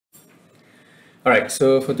Alright,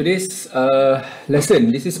 so for today's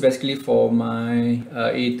lesson, this is basically for my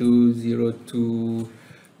A202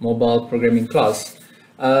 mobile programming class.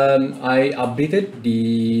 I updated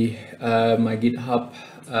the my GitHub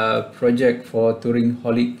project for Turing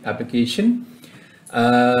Holic application,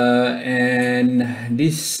 and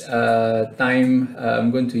this time I'm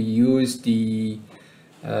going to use the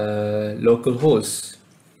localhost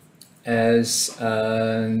as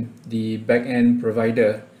the backend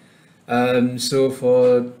provider. So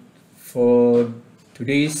for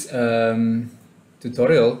today's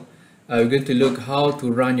tutorial, we're going to look how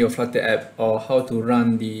to run your Flutter app, or how to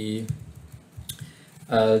run the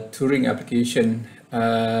Turing application,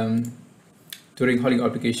 Turing Holic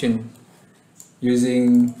application,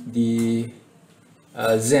 using the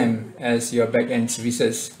Xampp as your backend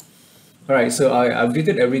services. Alright, so I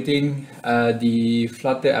updated everything, the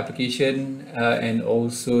Flutter application and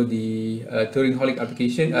also the Turing Holic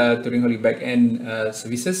application, Turing Holic backend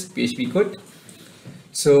services, PHP code.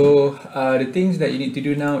 So the things that you need to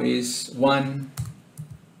do now is, one,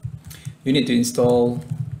 you need to install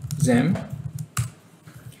Xampp.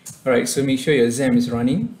 Alright, so make sure your Xampp is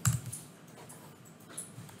running.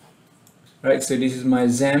 Alright, so this is my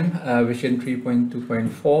Xampp version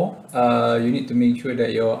 3.2.4. You need to make sure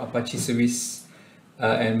that your Apache service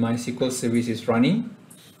and MySQL service is running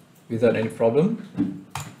without any problem.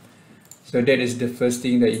 So that is the first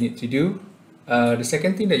thing that you need to do. The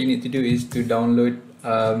second thing that you need to do is to download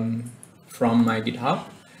from my GitHub.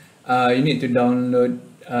 You need to download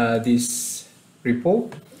this repo.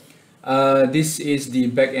 This is the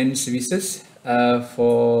backend services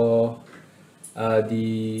for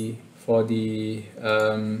the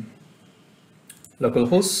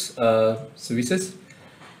localhost services.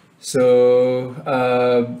 So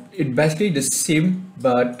it's basically the same,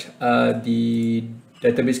 but the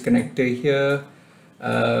database connector here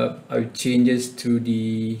changes to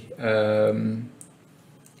the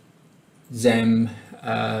Xampp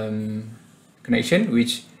connection,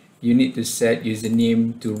 which you need to set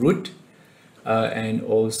username to root and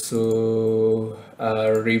also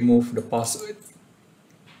remove the password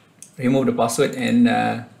and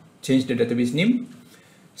change the database name.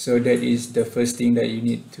 So that is the first thing that you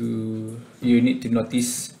need to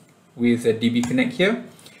notice with the DB Connect here.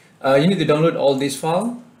 You need to download all this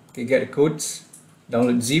file. Okay, get the codes,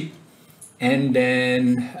 download zip, and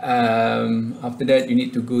then after that you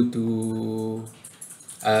need to go to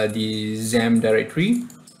the Xampp directory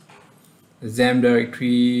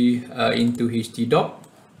into htdoc.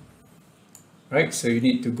 Right, so you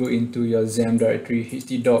need to go into your Xampp directory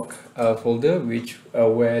htdoc folder, which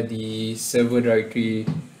where the server directory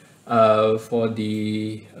for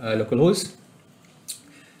the localhost,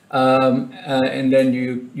 and then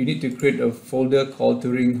you need to create a folder called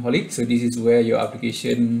Turing Holic. So this is where your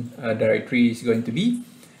application directory is going to be.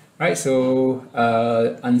 Right, so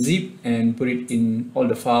unzip and put it in all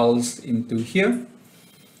the files into here.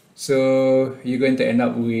 So you're going to end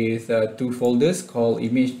up with two folders called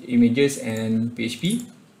images and PHP.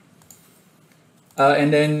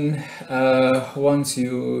 And then once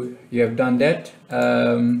you have done that,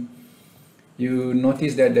 you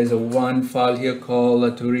notice that there's a one file here called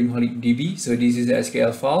Turing Holic DB. So this is the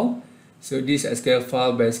SQL file. So this SQL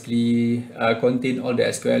file basically contains all the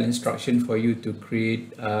SQL instruction for you to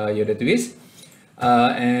create your database.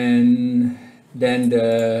 And then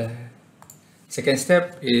the second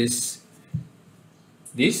step is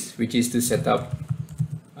this, which is to set up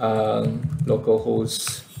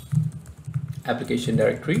localhost application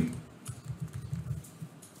directory.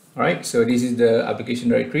 Alright, so this is the application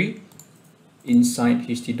directory inside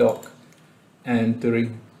htdoc and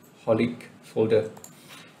Turing Holic folder.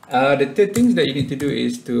 The third thing that you need to do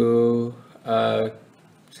is to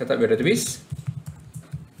set up your database.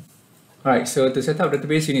 Alright, so to set up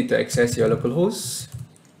database, you need to access your localhost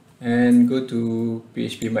and go to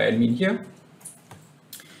phpMyAdmin here.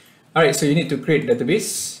 Alright, so you need to create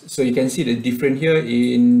database. So you can see the difference here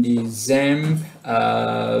in the Xampp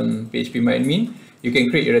phpMyAdmin. You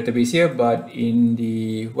can create your database here, but in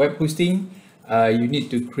the web hosting, you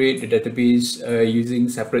need to create the database using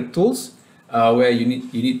separate tools, where you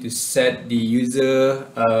need to set the user,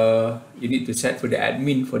 you need to set for the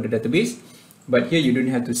admin for the database. But here you don't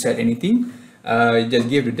have to set anything. Just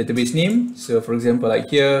give the database name. So for example, like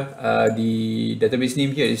here, the database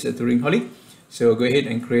name here is Turing Holic. So go ahead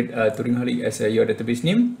and create Turing Holic as your database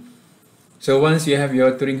name. So once you have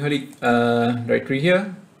your Turing Holic directory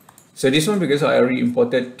here, so this one, because I already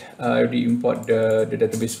import the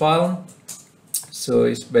database file, so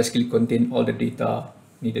it's basically contain all the data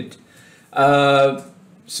needed.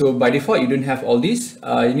 So by default, you don't have all this.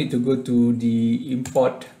 You need to go to the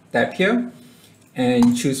import tab here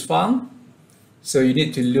and choose file. So you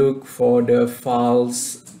need to look for the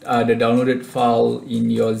files, the downloaded file in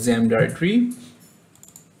your Xampp directory.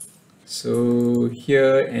 So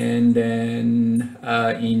here, and then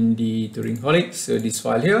in the Turingholic, so this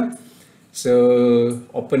file here. So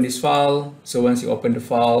open this file. So once you open the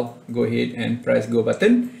file, go ahead and press go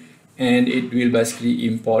button, and it will basically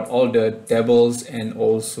import all the tables and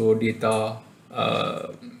also data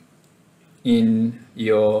in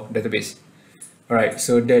your database. All right,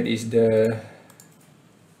 so that is the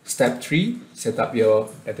step 3, set up your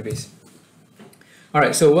database. All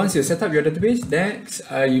right, so once you set up your database, next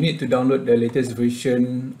you need to download the latest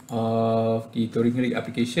version of the Turingholic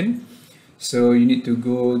application. So you need to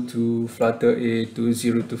go to Flutter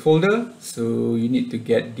A202 folder. So you need to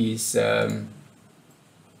get this.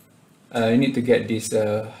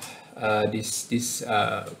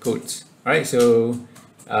 Codes. All right, so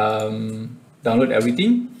download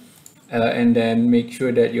everything, and then make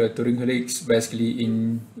sure that your Turingholic is basically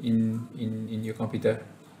in your computer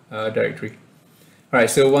directory. All right,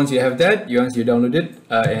 so once you have that, once you download it,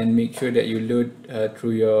 and make sure that you load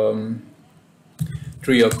through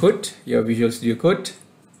your code, your Visual Studio Code.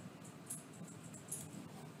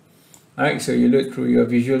 All right, so you load through your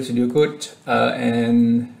Visual Studio Code,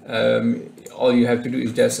 and all you have to do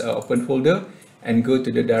is just open folder and go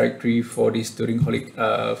to the directory for this Turingholic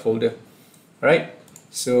folder. All right,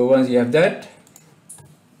 so once you have that,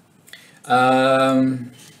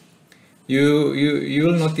 you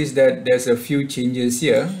will notice that there's a few changes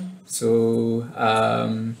here. So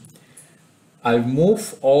I'll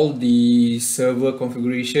move all the server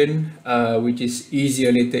configuration, which is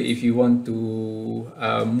easier later if you want to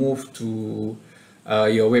move to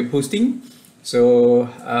your web hosting. So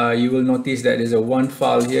you will notice that there's a one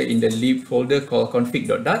file here in the lib folder called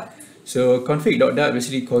config.dat. So config.dat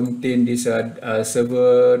basically contains this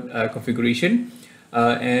server configuration.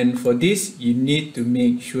 And for this, you need to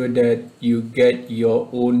make sure that you get your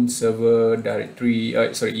own server directory,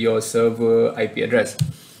 your server IP address.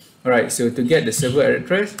 All right, so to get the server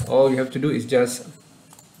address, all you have to do is just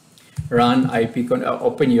run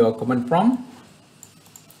open your command prompt.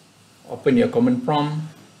 Open your command prompt.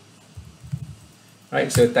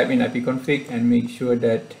 Right, so type in ipconfig and make sure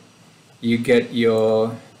that you get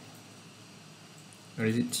your, where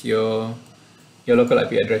is it, your local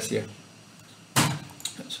IP address here.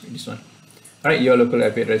 Sorry, this one. All right, your local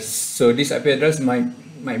IP address. So this IP address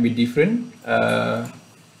might be different.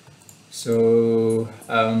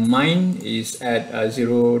 Mine is at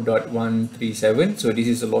 0.137. So this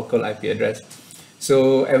is a local IP address.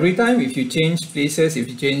 So every time if you change places, if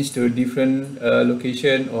you change to a different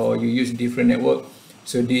location or you use different network,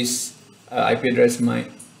 so this IP address might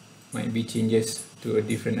be changes to a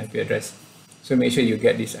different IP address. So make sure you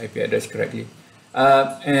get this IP address correctly.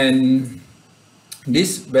 And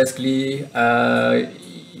this basically,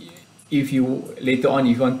 if you later on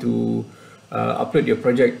if you want to upload your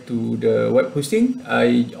project to the web hosting,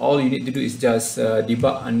 all you need to do is just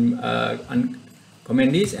debug and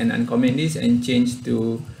comment this and uncomment this and change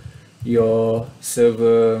to your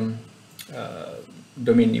server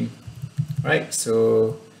domain name. Right,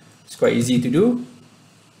 so it's quite easy to do,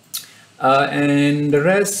 and the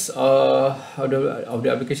rest of the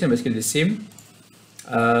application basically the same.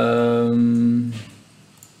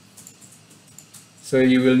 So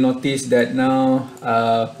you will notice that now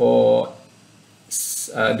for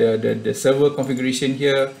the server configuration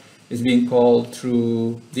here is being called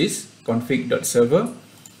through this config.server.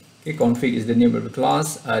 Okay, config is the name of the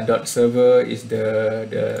class. .server is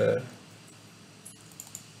the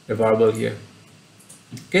variable here.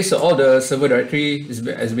 Okay, so all the server directory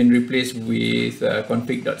has been replaced with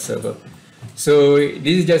config.server. So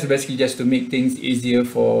this is just basically just to make things easier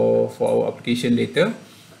for our application later.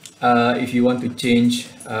 If you want to change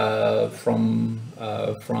from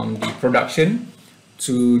the production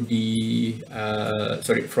to the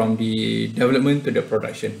from the development to the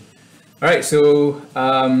production. All right, so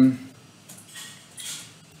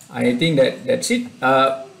I think that's it.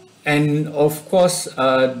 And of course,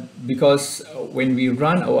 because when we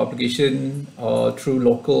run our application through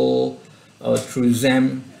local or through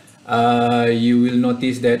Xampp, you will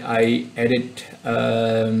notice that I added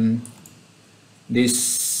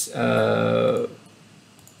this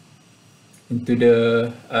into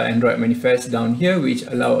the Android manifest down here, which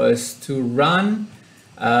allow us to run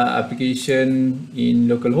application in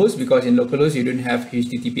localhost, because in localhost you don't have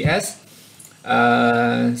HTTPS.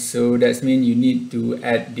 So that means you need to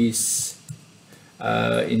add this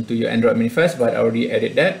into your Android manifest, but I already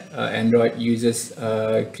added that. Android uses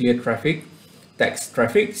clear traffic, text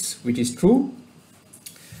traffic, which is true.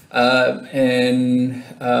 and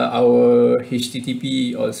our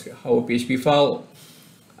HTTP or our PHP file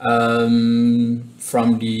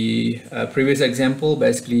from the previous example,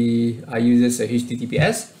 basically I uses a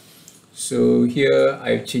HTTPS. So here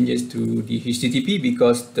I've changed to the HTTP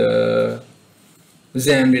because the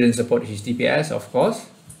XAMPP didn't support HTTPS, of course.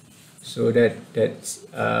 So that's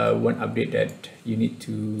one update that you need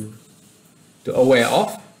to aware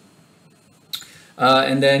of.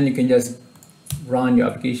 And then you can just run your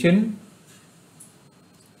application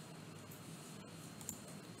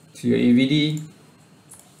to your AVD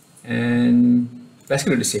and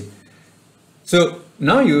basically the same. So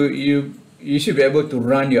now you should be able to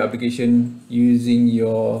run your application using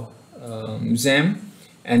your XAMPP,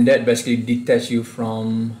 and that basically detach you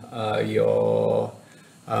from your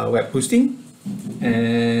web hosting.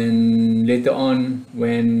 And later on,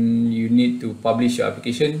 when you need to publish your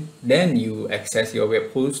application, then you access your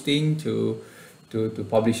web hosting to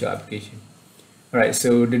publish your application. All right,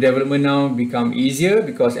 so the development now become easier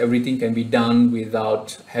because everything can be done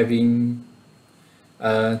without having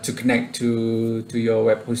to connect to your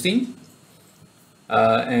web hosting.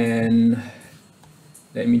 And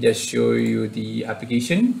let me just show you the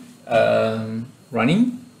application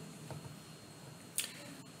running.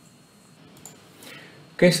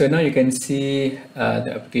 Okay, so now you can see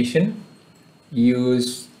the application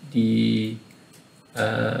use the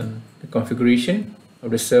configuration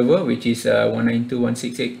of the server, which is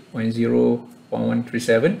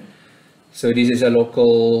 192.168.0.137. So this is a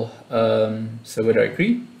local server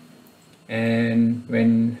directory, and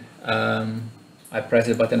when I press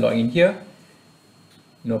the button login here,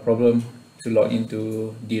 no problem to log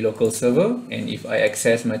into the local server. And if I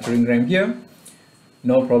access my Turing RAM here,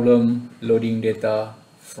 no problem loading data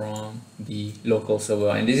from the local server,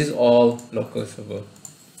 and this is all local server.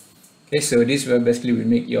 Okay, so this will basically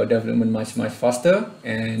make your development much faster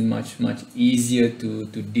and much easier to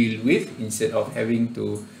deal with, instead of having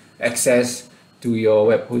to access to your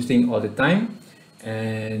web hosting all the time.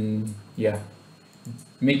 And yeah,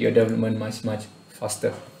 make your development much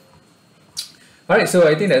faster. All right, so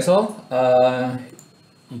I think that's all.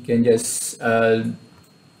 You can just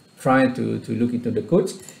try to look into the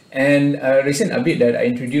codes. And a recent update that I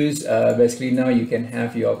introduced, basically now you can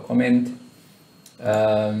have your comment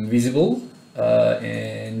visible,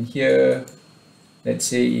 and here, let's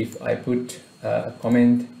say if I put a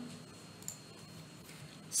comment,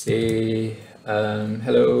 say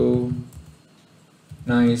hello,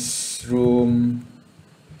 nice room,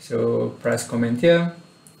 so press comment here.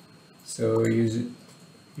 So you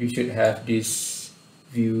should have this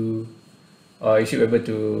view, or you should be able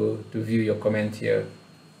to view your comment here.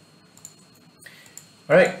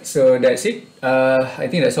 Alright, so that's it. I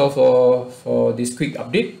think that's all for this quick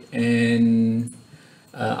update, and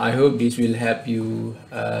I hope this will help you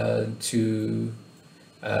to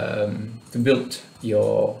build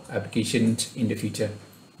your applications in the future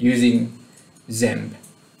using XAMPP.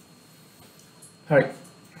 Alright.